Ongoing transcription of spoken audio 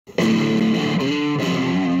Hello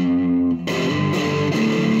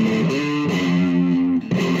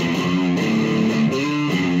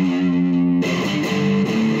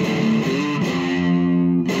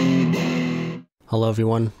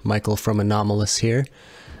everyone, Michael from Anomalous here,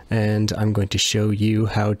 and I'm going to show you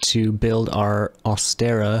how to build our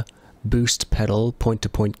OSTARA boost pedal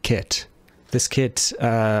point-to-point kit. This kit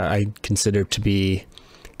I consider to be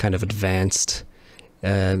kind of advanced.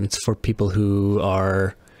 It's for people who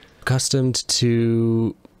are accustomed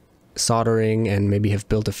to soldering and maybe have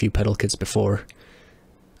built a few pedal kits before.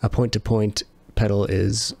 A point-to-point pedal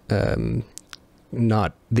is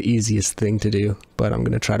not the easiest thing to do, but I'm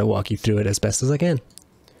going to try to walk you through it as best as I can.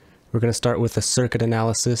 We're going to start with a circuit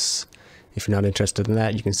analysis. If you're not interested in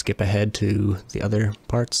that, you can skip ahead to the other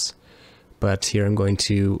parts. But here I'm going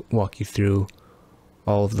to walk you through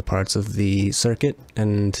all of the parts of the circuit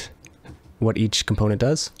and what each component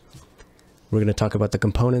does. We're going to talk about the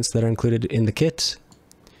components that are included in the kit,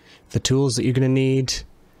 the tools that you're going to need,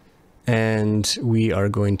 and we are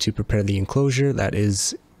going to prepare the enclosure, that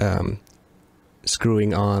is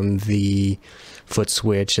screwing on the foot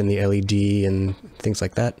switch and the LED and things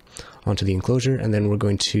like that onto the enclosure, and then we're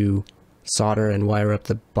going to solder and wire up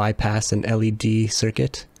the bypass and LED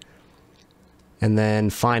circuit, and then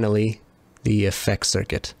finally the effects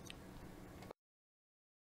circuit.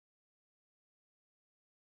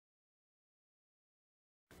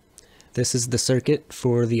 This is the circuit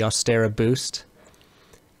for the OSTARA boost,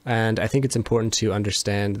 and I think it's important to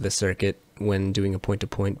understand the circuit when doing a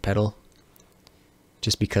point-to-point pedal.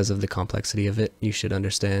 Just because of the complexity of it, you should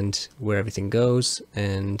understand where everything goes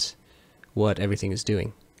and what everything is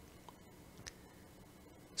doing.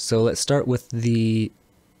 So let's start with the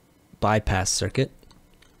bypass circuit.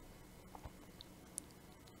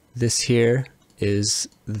 This here is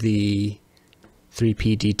the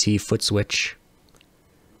 3PDT foot switch.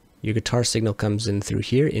 Your guitar signal comes in through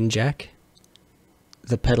here in jack.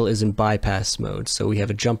 The pedal is in bypass mode, so we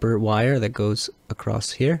have a jumper wire that goes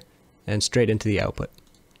across here and straight into the output.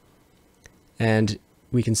 And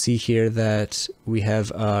we can see here that we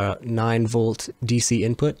have a 9-volt DC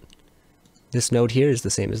input. This node here is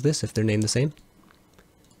the same as this, if they're named the same.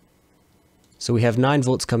 So we have 9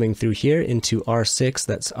 volts coming through here into R6,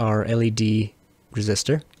 that's our LED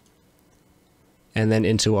resistor, and then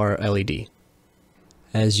into our LED.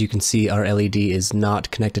 As you can see, our LED is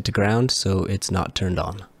not connected to ground, so it's not turned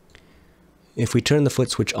on. If we turn the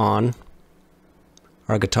foot switch on,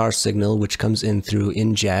 our guitar signal, which comes in through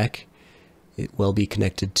in jack, it will be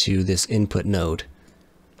connected to this input node.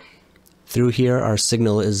 Through here, our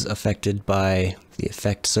signal is affected by the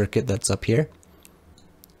effect circuit that's up here,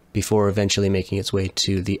 before eventually making its way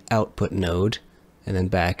to the output node, and then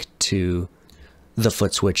back to the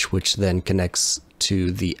foot switch, which then connects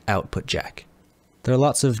to the output jack. There are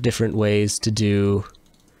lots of different ways to do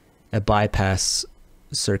a bypass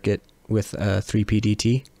circuit with a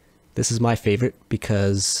 3PDT. This is my favorite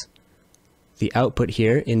because the output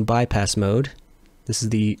here in bypass mode, this is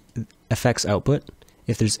the effects output.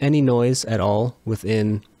 If there's any noise at all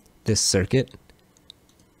within this circuit,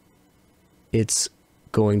 it's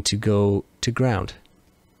going to go to ground.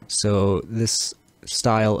 So this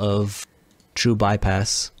style of true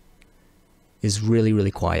bypass is really,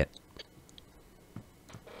 really quiet.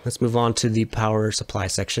 Let's move on to the power supply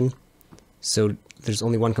section. So there's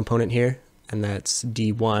only one component here, and that's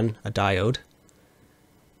D1, a diode.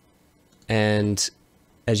 And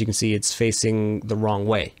as you can see, it's facing the wrong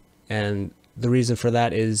way. And the reason for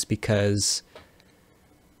that is because,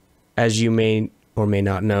 as you may or may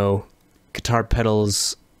not know, guitar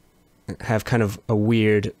pedals have kind of a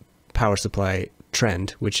weird power supply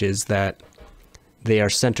trend, which is that they are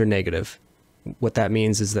center negative. What that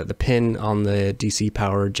means is that the pin on the DC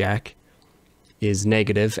power jack is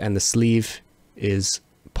negative and the sleeve is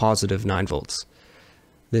positive 9 volts.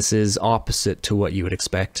 This is opposite to what you would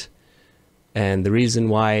expect. And the reason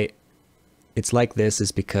why it's like this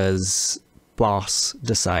is because Boss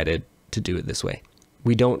decided to do it this way.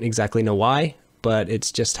 We don't exactly know why, but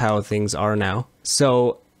it's just how things are now.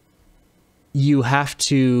 So you have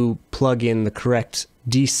to plug in the correct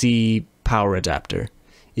DC power adapter.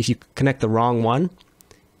 If you connect the wrong one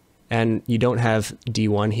and you don't have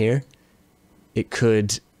D1 here, it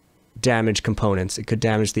could damage components. It could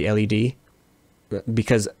damage the LED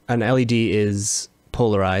because an LED is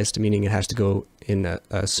polarized, meaning it has to go in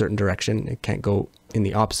a certain direction. It can't go in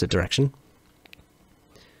the opposite direction.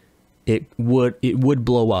 It would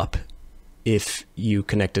blow up if you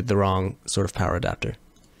connected the wrong sort of power adapter.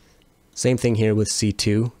 Same thing here with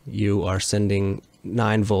C2. You are sending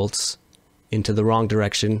 9 volts into the wrong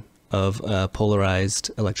direction of a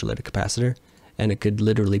polarized electrolytic capacitor, and it could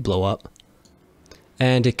literally blow up.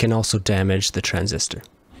 And it can also damage the transistor.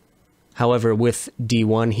 However, with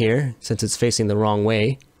D1 here, since it's facing the wrong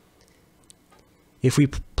way, if we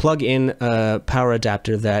plug in a power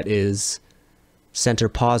adapter that is center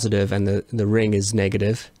positive and the ring is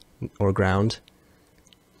negative or ground,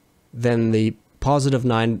 then the positive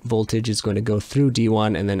 9 voltage is going to go through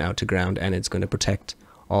D1 and then out to ground, and it's going to protect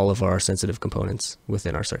all of our sensitive components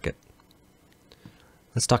within our circuit.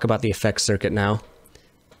 Let's talk about the effects circuit now.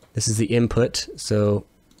 This is the input, so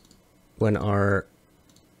when our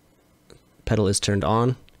pedal is turned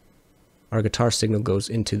on, our guitar signal goes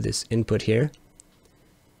into this input here.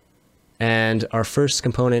 And our first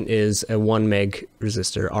component is a 1 meg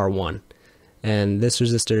resistor, R1. And this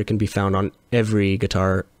resistor can be found on every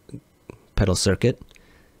guitar pedal circuit.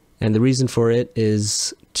 And the reason for it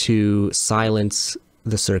is to silence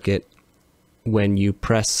the circuit when you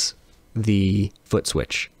press the foot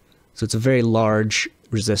switch. So it's a very large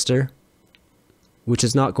resistor, which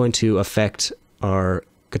is not going to affect our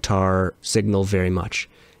guitar signal very much.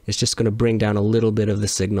 It's just going to bring down a little bit of the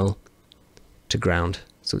signal to ground.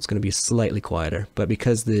 So it's going to be slightly quieter, but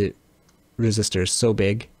because the resistor is so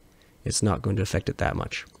big, it's not going to affect it that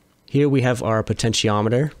much. Here we have our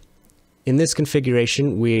potentiometer. In this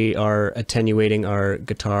configuration, we are attenuating our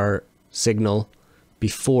guitar signal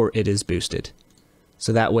before it is boosted.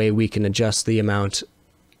 So that way we can adjust the amount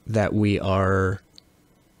that we are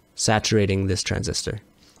saturating this transistor.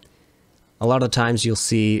 A lot of times you'll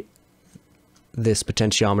see this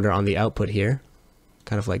potentiometer on the output here,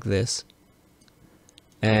 kind of like this.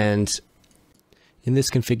 And in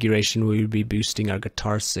this configuration, we would be boosting our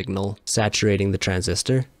guitar signal, saturating the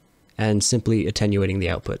transistor, and simply attenuating the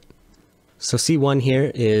output. So C1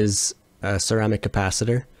 here is a ceramic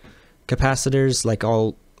capacitor. Capacitors, like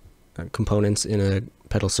all components in a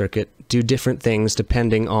pedal circuit, do different things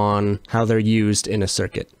depending on how they're used in a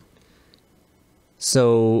circuit.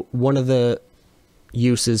 So one of the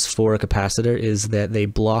uses for a capacitor is that they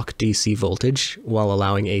block DC voltage while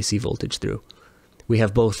allowing AC voltage through. We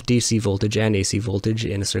have both DC voltage and AC voltage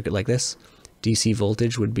in a circuit like this. DC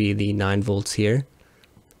voltage would be the 9 volts here,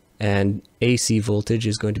 and AC voltage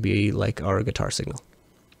is going to be like our guitar signal.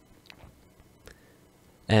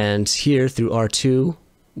 And here through R2,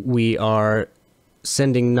 we are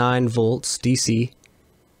sending 9 volts DC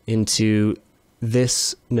into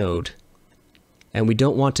this node. And we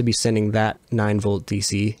don't want to be sending that 9 volt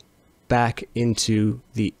DC back into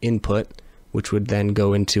the input, which would then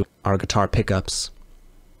go into our guitar pickups.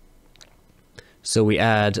 So we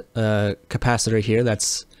add a capacitor here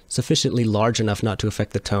that's sufficiently large enough not to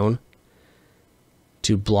affect the tone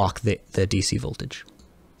to block the DC voltage.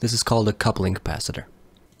 This is called a coupling capacitor.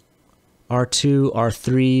 R2,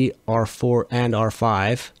 R3, R4, and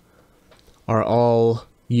R5 are all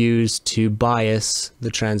used to bias the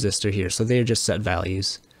transistor here, so they're just set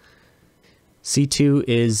values. C2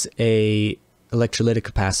 is a electrolytic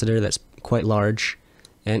capacitor that's quite large,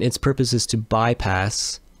 and its purpose is to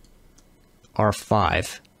bypass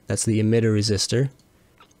R5. That's the emitter resistor.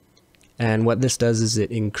 And what this does is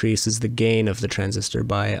it increases the gain of the transistor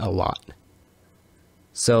by a lot.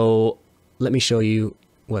 So let me show you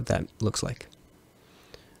what that looks like.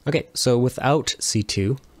 Okay, so without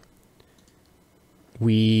C2,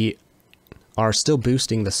 we are still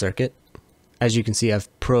boosting the circuit. As you can see, I've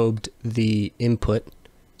probed the input.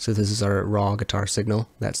 So this is our raw guitar signal.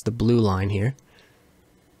 That's the blue line here.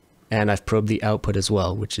 And I've probed the output as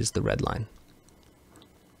well, which is the red line.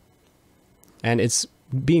 And it's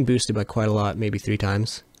being boosted by quite a lot, maybe 3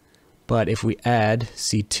 times. But if we add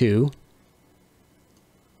C2,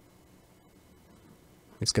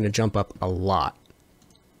 it's going to jump up a lot.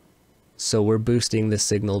 So we're boosting this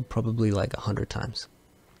signal probably like 100 times.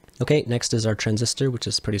 Okay, next is our transistor, which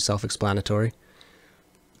is pretty self-explanatory.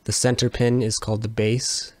 The center pin is called the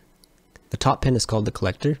base, the top pin is called the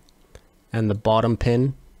collector, and the bottom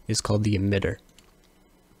pin is called the emitter.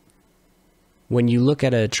 When you look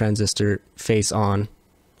at a transistor face on,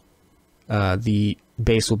 the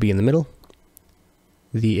base will be in the middle,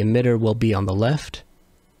 the emitter will be on the left,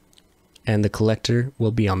 and the collector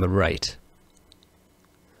will be on the right.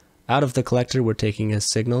 Out of the collector, we're taking a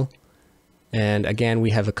signal, and again,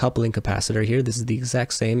 we have a coupling capacitor here. This is the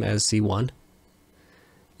exact same as C1,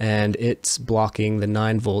 and it's blocking the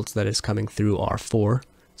 9 volts that is coming through R4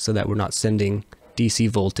 so that we're not sending DC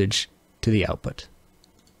voltage to the output.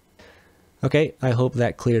 Okay, I hope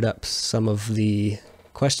that cleared up some of the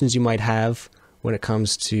questions you might have when it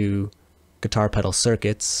comes to guitar pedal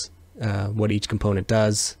circuits, what each component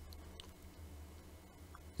does,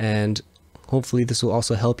 and hopefully this will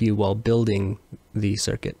also help you while building the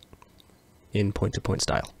circuit in point-to-point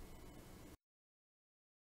style.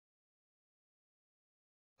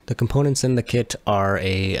 The components in the kit are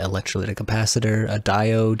a electrolytic capacitor, a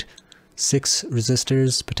diode, 6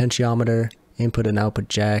 resistors, potentiometer, input and output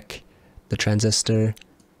jack, the transistor,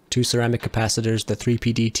 2 ceramic capacitors, the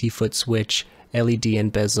 3PD T-foot switch, LED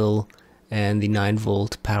and bezel, and the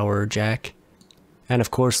 9-volt power jack, and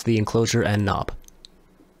of course the enclosure and knob.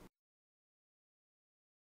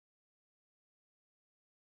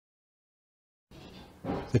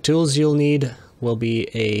 The tools you'll need will be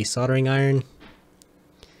a soldering iron,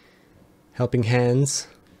 helping hands,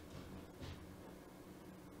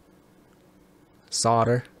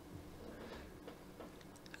 solder,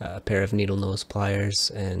 a pair of needle nose pliers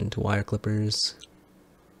and wire clippers,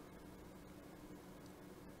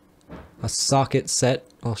 a socket set.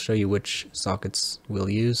 I'll show you which sockets we'll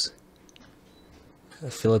use, a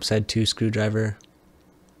Phillips head 2 screwdriver,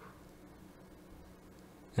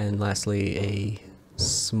 and lastly a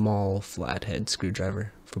small flathead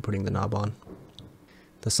screwdriver for putting the knob on.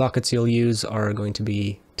 The sockets you'll use are going to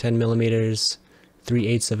be 10 millimeters,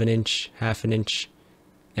 3/8 of an inch, 1/2 an inch,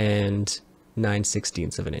 and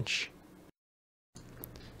 9/16 of an inch.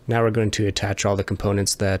 Now we're going to attach all the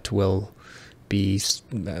components that will be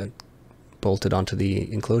bolted onto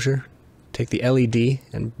the enclosure. Take the LED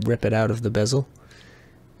and rip it out of the bezel,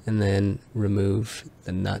 and then remove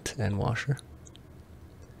the nut and washer.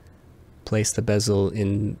 Place the bezel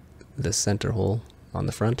in the center hole on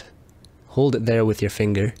the front. Hold it there with your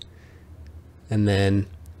finger, and then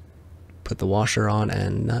put the washer on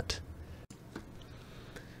and nut.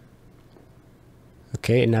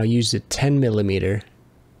 Okay, and now use a 10 millimeter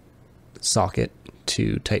socket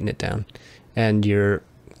to tighten it down. And your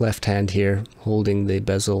left hand here, holding the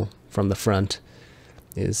bezel from the front,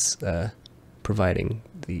 is providing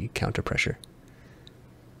the counter pressure.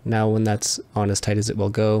 Now when that's on as tight as it will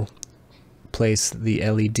go, place the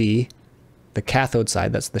LED, the cathode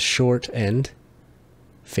side, that's the short end,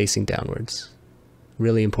 facing downwards.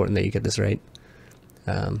 Really important that you get this right.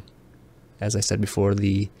 As I said before,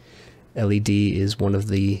 the LED is one of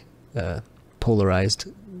the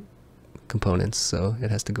polarized components, so it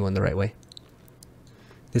has to go in the right way.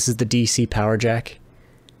 This is the DC power jack,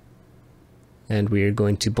 and we're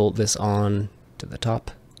going to bolt this on to the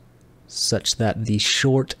top such that the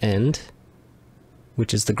short end,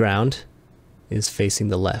 which is the ground, is facing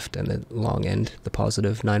the left, and the long end, the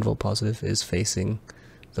positive, 9-volt positive, is facing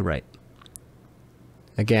the right.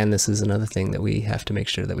 Again, this is another thing that we have to make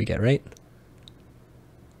sure that we get right.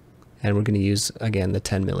 And we're going to use, again, the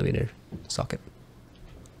 10 millimeter socket.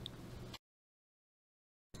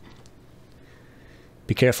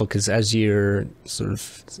 Be careful, because as you're sort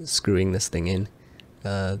of screwing this thing in,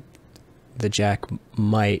 the jack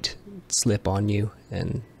might slip on you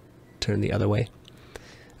and turn the other way.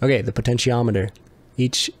 Okay, the potentiometer.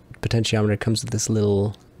 Each potentiometer comes with this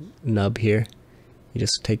little nub here. You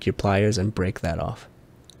just take your pliers and break that off.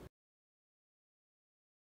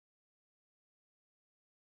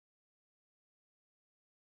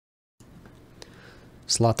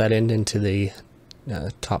 Slot that into the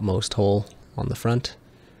topmost hole on the front.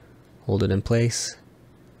 Hold it in place.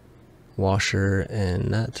 Washer and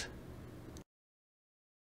nut.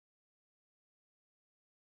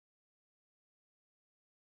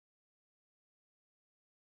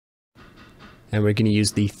 And we're going to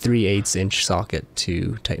use the 3/8 inch socket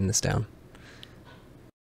to tighten this down.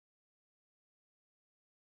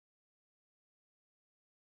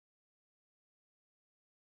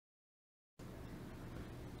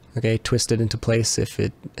 Okay, twist it into place if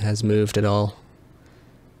it has moved at all.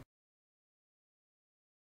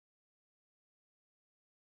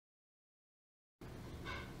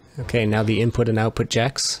 Okay, now the input and output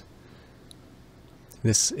jacks.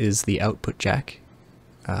 This is the output jack.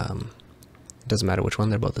 It doesn't matter which one,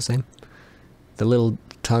 they're both the same. The little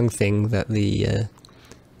tongue thing that the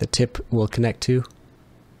tip will connect to,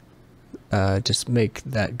 just make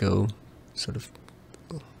that go sort of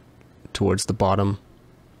towards the bottom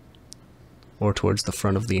or towards the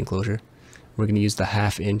front of the enclosure. We're going to use the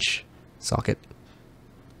 1/2 inch socket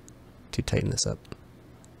to tighten this up.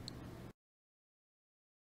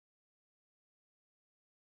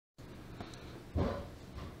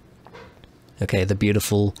 Okay, the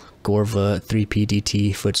beautiful Gorva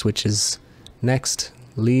 3PDT foot switches next.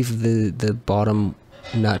 Leave the bottom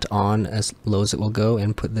nut on as low as it will go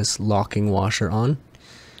and put this locking washer on.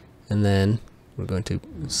 And then we're going to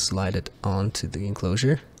slide it onto the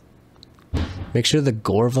enclosure. Make sure the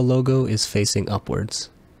Gorva logo is facing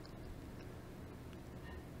upwards.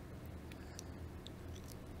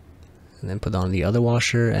 And then put on the other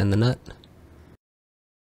washer and the nut.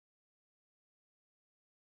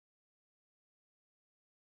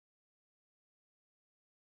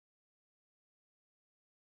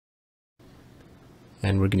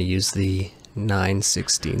 And we're going to use the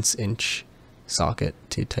 9/16 inch socket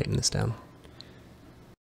to tighten this down.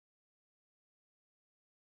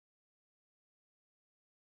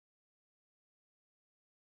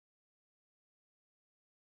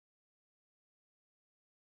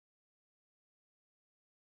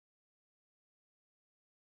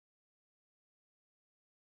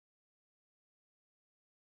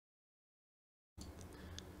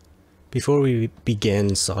 Before we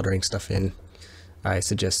begin soldering stuff in, I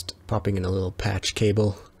suggest popping in a little patch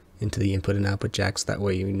cable into the input and output jacks. That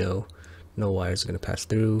way you know no wires are going to pass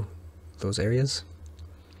through those areas.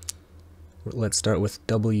 Let's start with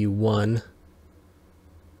W1,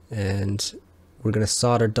 and we're going to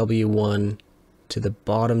solder W1 to the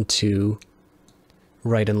bottom two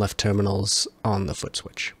right and left terminals on the foot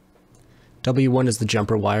switch. W1 is the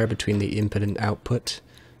jumper wire between the input and output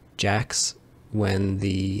jacks when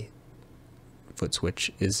the foot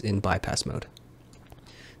switch is in bypass mode.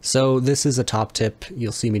 So this is a top tip.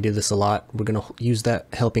 You'll see me do this a lot. We're going to use that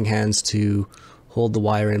helping hands to hold the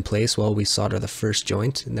wire in place while we solder the first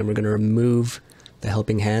joint, and then we're going to remove the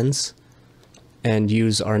helping hands and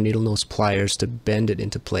use our needle nose pliers to bend it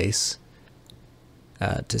into place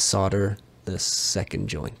to solder the second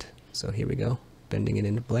joint. So here we go, bending it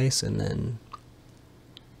into place and then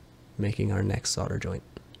making our next solder joint.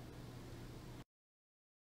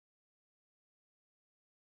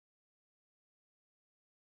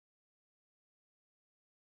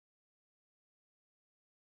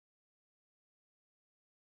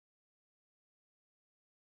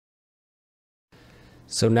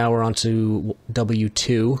 So now we're on to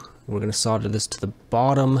W2. We're going to solder this to the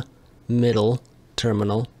bottom middle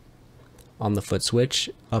terminal on the foot switch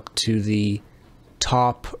up to the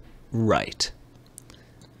top right.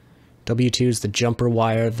 W2 is the jumper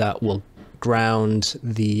wire that will ground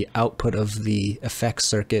the output of the effects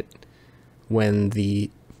circuit when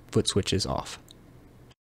the foot switch is off.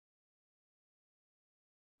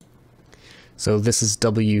 So this is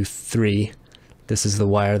W3. This is the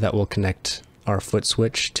wire that will connect our foot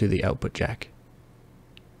switch to the output jack.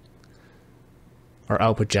 Our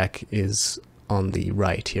output jack is on the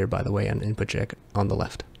right here, by the way, and input jack on the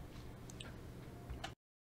left.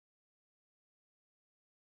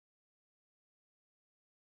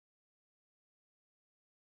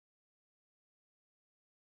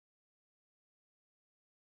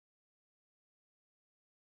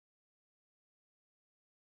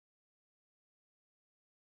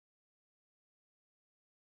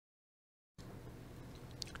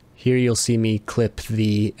 Here you'll see me clip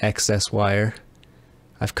the excess wire.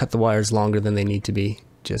 I've cut the wires longer than they need to be,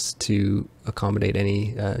 just to accommodate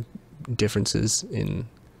any differences in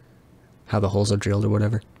how the holes are drilled or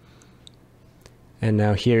whatever. And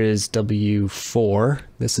now here is W4.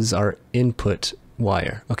 This is our input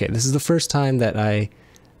wire. Okay, this is the first time that I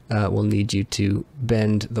will need you to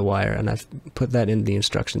bend the wire, and I've put that in the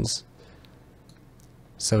instructions.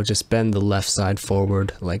 So just bend the left side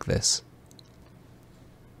forward like this.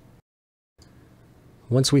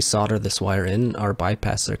 Once we solder this wire in, our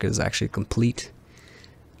bypass circuit is actually complete,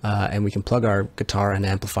 and we can plug our guitar and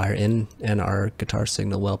amplifier in, and our guitar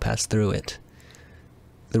signal will pass through it.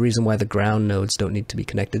 The reason why the ground nodes don't need to be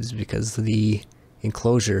connected is because the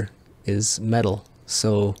enclosure is metal,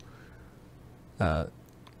 so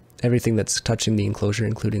everything that's touching the enclosure,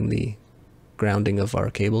 including the grounding of our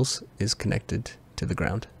cables, is connected to the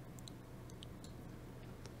ground.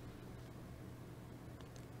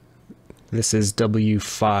 This is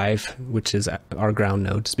W5, which is our ground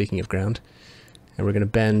node, speaking of ground. And we're going to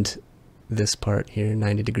bend this part here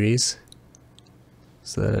 90 degrees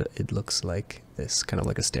so that it looks like this, kind of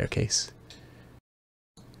like a staircase.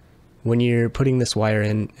 When you're putting this wire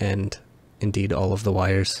in, and indeed all of the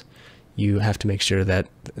wires, you have to make sure that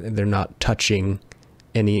they're not touching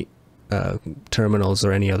any terminals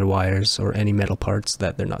or any other wires or any metal parts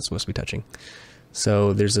that they're not supposed to be touching.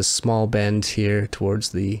 So there's a small bend here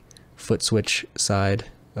towards the foot switch side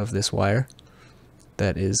of this wire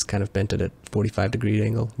that is kind of bent at a 45-degree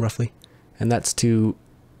angle roughly, and that's to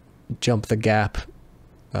jump the gap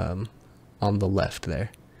on the left there.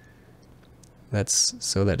 That's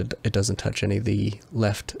so that it doesn't touch any of the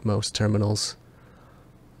leftmost terminals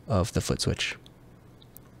of the foot switch.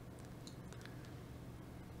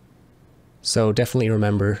 So definitely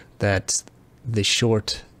remember that the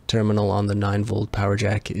short terminal on the 9-volt power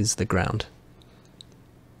jack is the ground.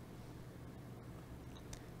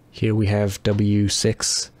 Here we have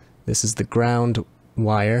W6. This is the ground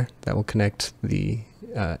wire that will connect the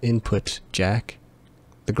input jack,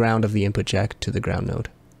 the ground of the input jack, to the ground node.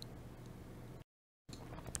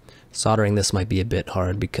 Soldering this might be a bit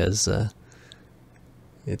hard because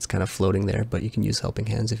It's kind of floating there, but you can use helping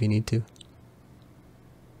hands if you need to.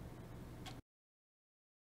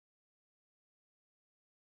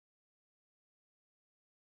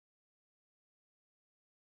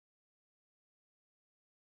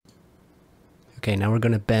 Okay, now we're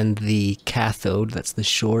going to bend the cathode, that's the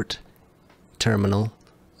short terminal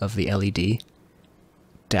of the LED,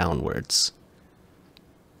 downwards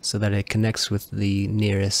so that it connects with the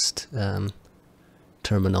nearest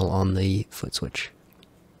terminal on the foot switch.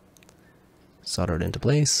 Solder it into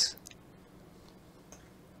place.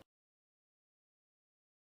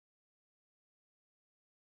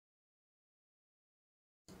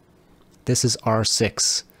 This is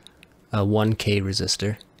R6, a 1K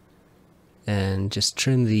resistor, and just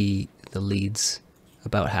trim the leads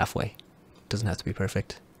about halfway. Doesn't have to be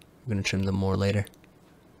perfect. I'm going to trim them more later.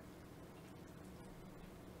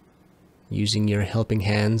 Using your helping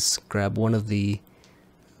hands, grab one of the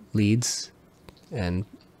leads and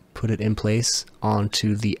put it in place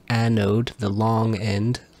onto the anode, the long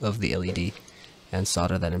end of the LED, and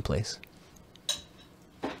solder that in place.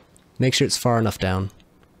 Make sure it's far enough down,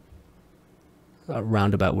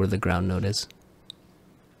 around about where the ground node is.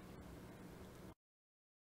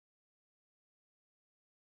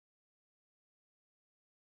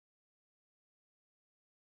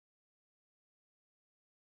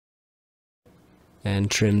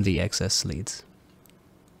 And trim the excess leads.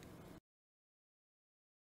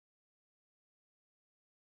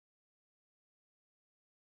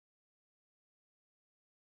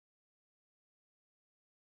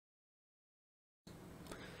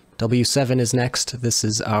 W7 is next. This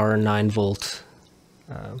is our 9-volt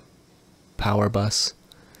power bus.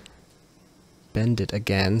 Bend it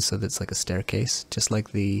again so that it's like a staircase, just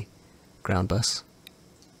like the ground bus.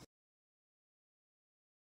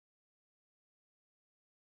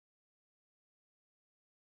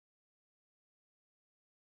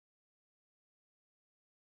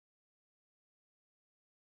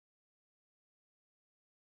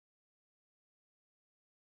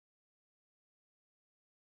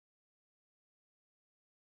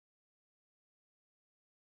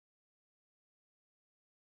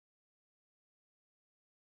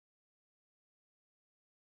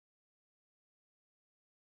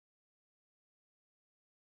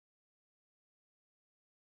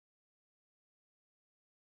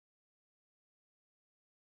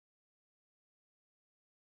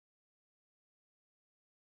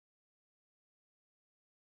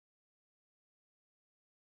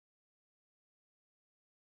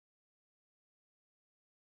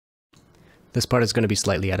 This part is going to be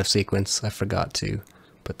slightly out of sequence. I forgot to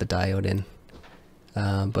put the diode in.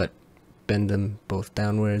 But bend them both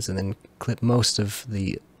downwards and then clip most of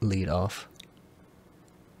the lead off.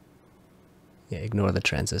 Yeah, ignore the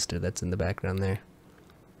transistor that's in the background there.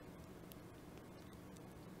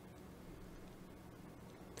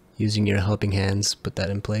 Using your helping hands, put that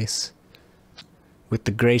in place. With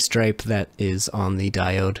the gray stripe that is on the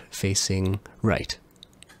diode facing right.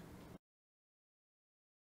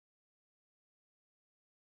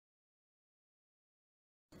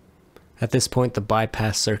 At this point, the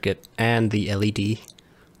bypass circuit and the LED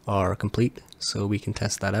are complete, so we can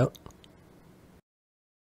test that out.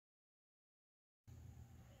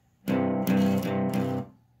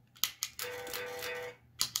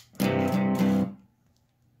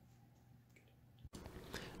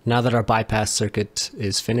 Now that our bypass circuit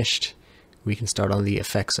is finished, we can start on the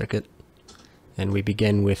effect circuit. And we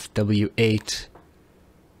begin with W8.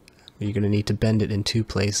 You're going to need to bend it in 2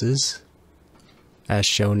 places, as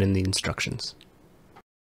shown in the instructions.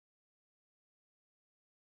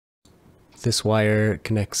 This wire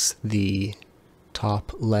connects the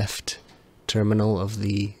top left terminal of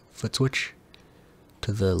the foot switch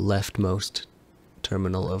to the leftmost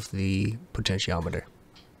terminal of the potentiometer.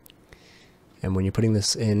 And when you're putting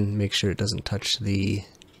this in, make sure it doesn't touch the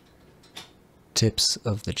tips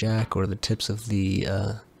of the jack or the tips of the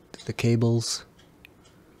cables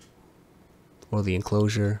or the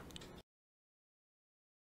enclosure.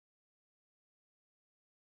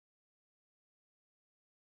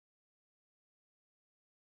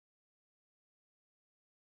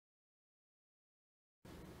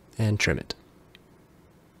 And trim it.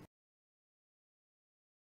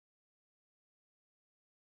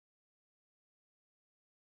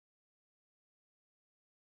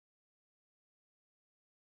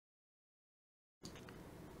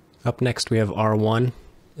 Up next we have R1,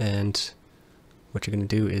 and what you're going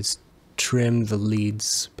to do is trim the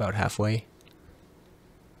leads about halfway.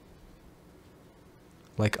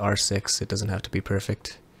 Like R6, it doesn't have to be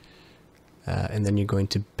perfect. And then you're going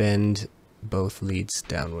to bend both leads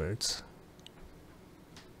downwards.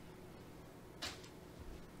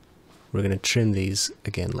 We're going to trim these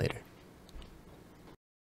again later.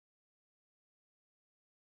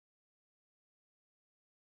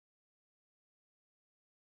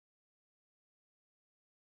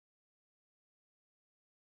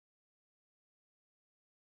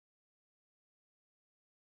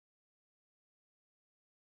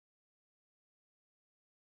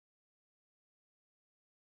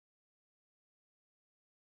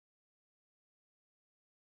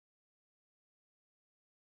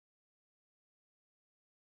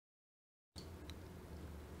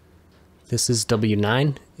 This is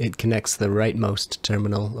W9. It connects the rightmost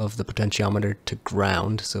terminal of the potentiometer to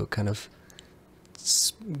ground, so it kind of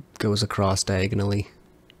goes across diagonally.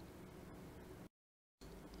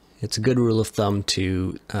 It's a good rule of thumb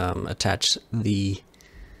to attach the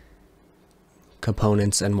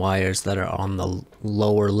components and wires that are on the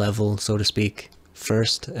lower level, so to speak,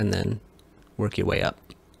 first, and then work your way up.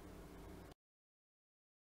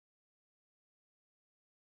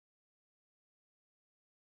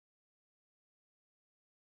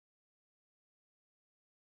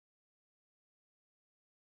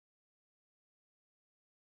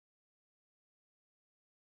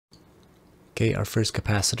 Okay, our first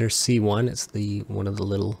capacitor, C1, it's one of the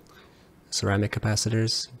little ceramic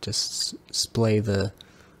capacitors. Just splay the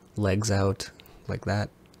legs out like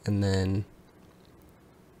that, and then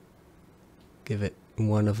give it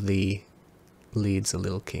one of the leads a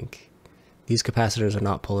little kink. These capacitors are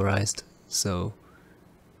not polarized, so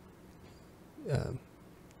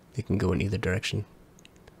they can go in either direction.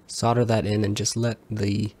 Solder that in and just let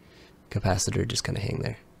the capacitor just kind of hang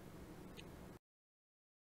there.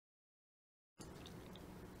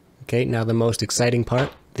 Okay, now the most exciting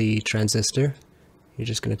part, the transistor. You're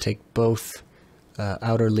just going to take both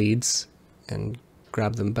outer leads and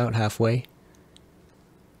grab them about halfway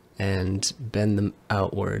and bend them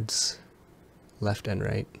outwards, left and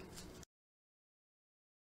right.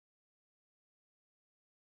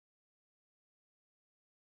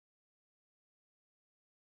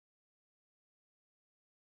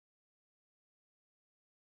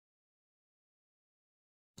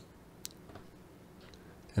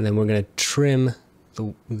 And then we're going to trim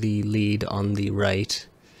the lead on the right,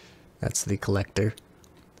 that's the collector,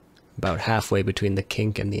 about halfway between the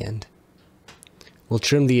kink and the end. We'll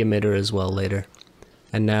trim the emitter as well later.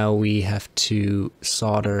 And now we have to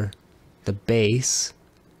solder the base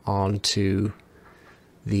onto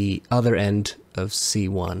the other end of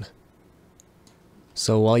C1.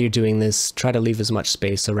 So while you're doing this, try to leave as much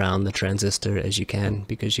space around the transistor as you can,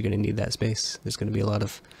 because you're going to need that space. There's going to be a lot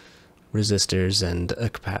of resistors and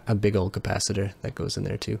a big old capacitor that goes in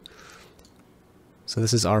there too. So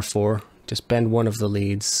this is R4. Just bend one of the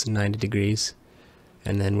leads 90 degrees,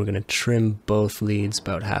 and then we're going to trim both leads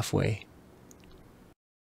about halfway.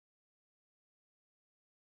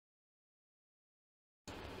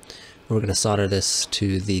 We're going to solder this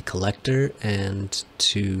to the collector and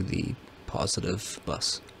to the positive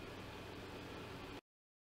bus.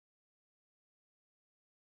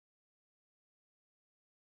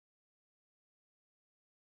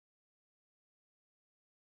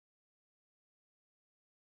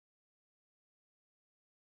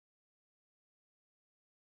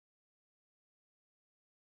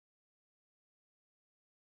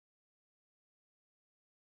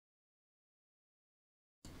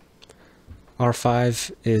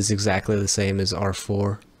 R5 is exactly the same as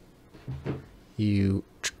R4. You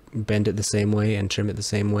bend it the same way and trim it the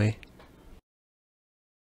same way.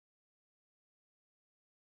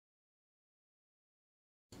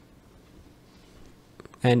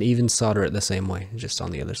 And even solder it the same way, just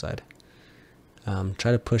on the other side.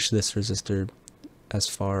 Try to push this resistor as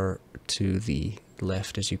far to the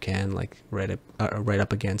left as you can, like right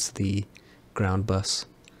up against the ground bus.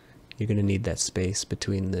 You're going to need that space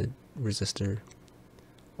between the resistor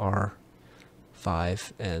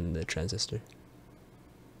R5 and the transistor.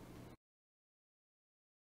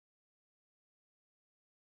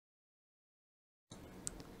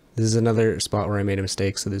 This is another spot where I made a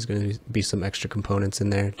mistake, so there's going to be some extra components in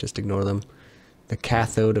there, just ignore them. The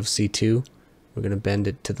cathode of C2, we're going to bend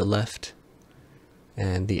it to the left,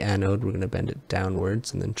 and the anode, we're going to bend it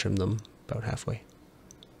downwards and then trim them about halfway.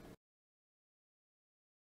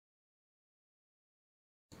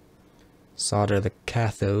 Solder the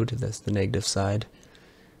cathode, that's the negative side,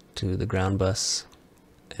 to the ground bus,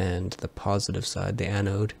 and the positive side, the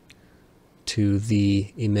anode, to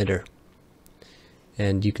the emitter.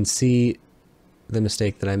 And you can see the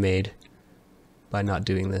mistake that I made by not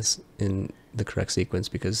doing this in the correct sequence,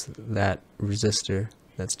 because that resistor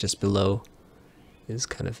that's just below is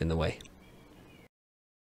kind of in the way.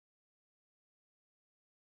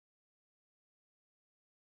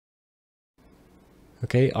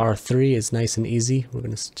 Okay, R3 is nice and easy. We're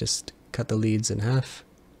going to just cut the leads in half.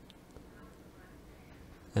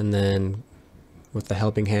 And then with the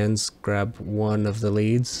helping hands, grab one of the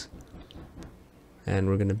leads. And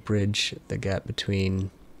we're going to bridge the gap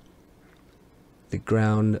between the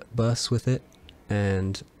ground bus with it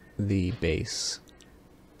and the base.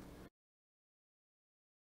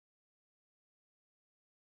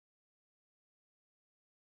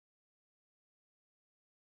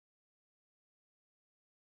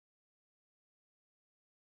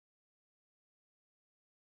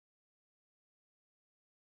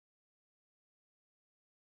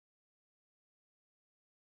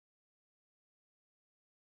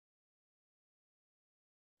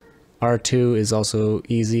 R2 is also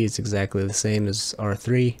easy. It's exactly the same as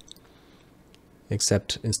R3,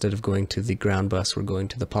 except instead of going to the ground bus, we're going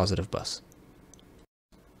to the positive bus.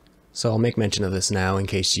 So I'll make mention of this now in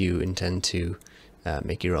case you intend to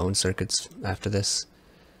make your own circuits after this.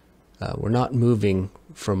 We're not moving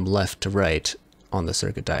from left to right on the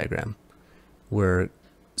circuit diagram. We're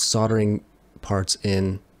soldering parts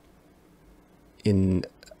in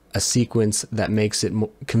a sequence that makes it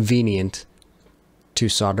convenient to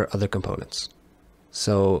solder other components.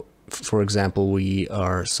 So, for example, we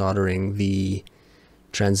are soldering the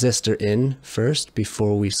transistor in first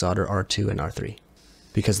before we solder R2 and R3,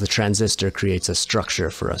 because the transistor creates a structure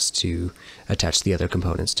for us to attach the other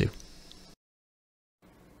components to.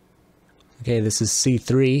 Okay, this is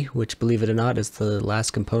C3, which, believe it or not, is the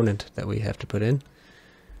last component that we have to put in.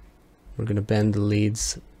 We're going to bend the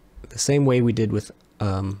leads the same way we did with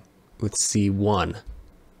C1.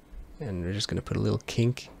 And we're just going to put a little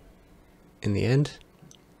kink in the end.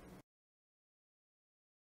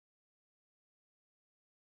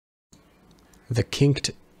 The kinked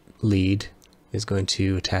lead is going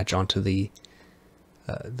to attach onto the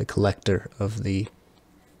collector of the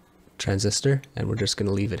transistor, and we're just going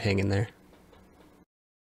to leave it hanging there.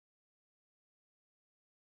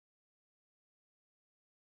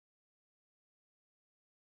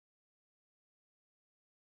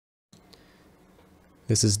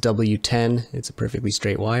 This is W10, it's a perfectly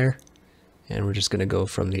straight wire, and we're just going to go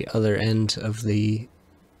from the other end of the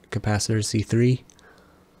capacitor C3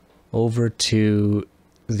 over to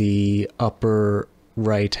the upper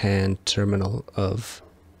right hand terminal of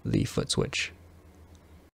the foot switch.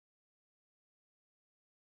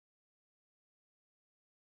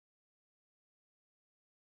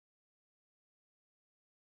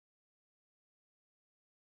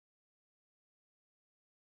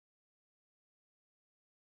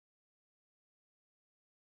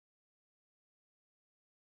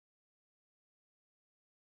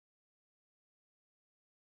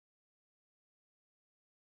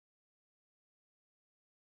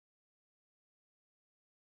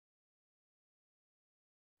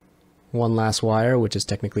 One last wire, which is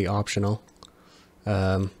technically optional,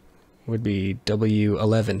 would be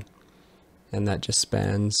W11, and that just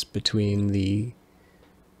spans between the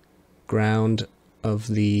ground of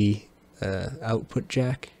the output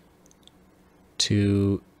jack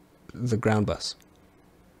to the ground bus.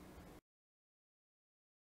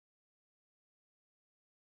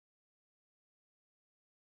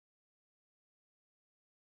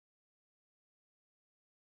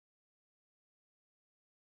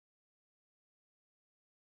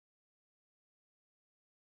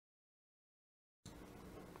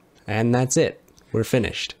 And that's it. We're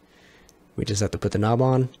finished. We just have to put the knob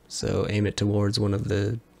on, so aim it towards one of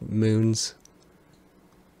the moons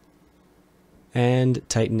and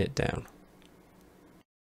tighten it down.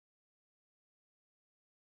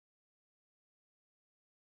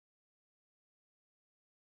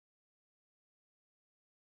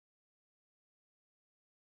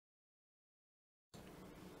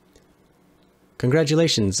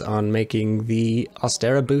 Congratulations on making the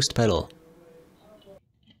OSTARA boost pedal.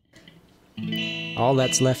 All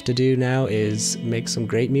that's left to do now is make some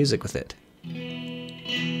great music with it.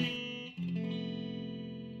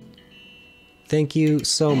 Thank you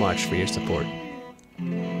so much for your support.